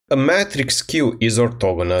A matrix Q is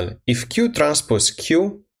orthogonal if Q transpose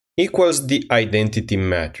Q equals the identity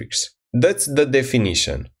matrix. That's the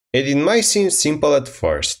definition. And it might seem simple at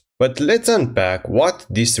first, but let's unpack what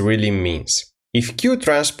this really means. If Q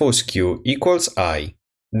transpose Q equals I,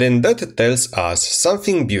 then that tells us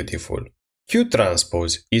something beautiful. Q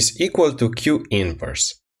transpose is equal to Q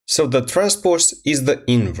inverse, so the transpose is the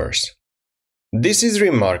inverse. This is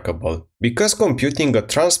remarkable because computing a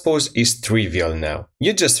transpose is trivial now.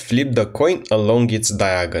 You just flip the coin along its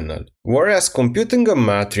diagonal, whereas computing a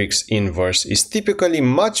matrix inverse is typically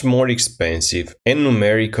much more expensive and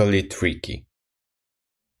numerically tricky.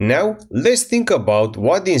 Now, let's think about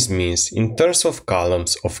what this means in terms of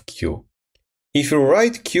columns of Q. If you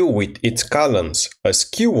write Q with its columns as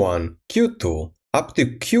Q1, Q2, up to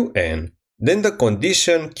Qn, then the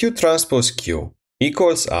condition Q transpose Q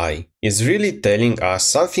equals I is really telling us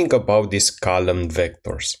something about these column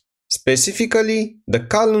vectors. Specifically, the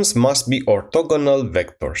columns must be orthogonal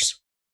vectors.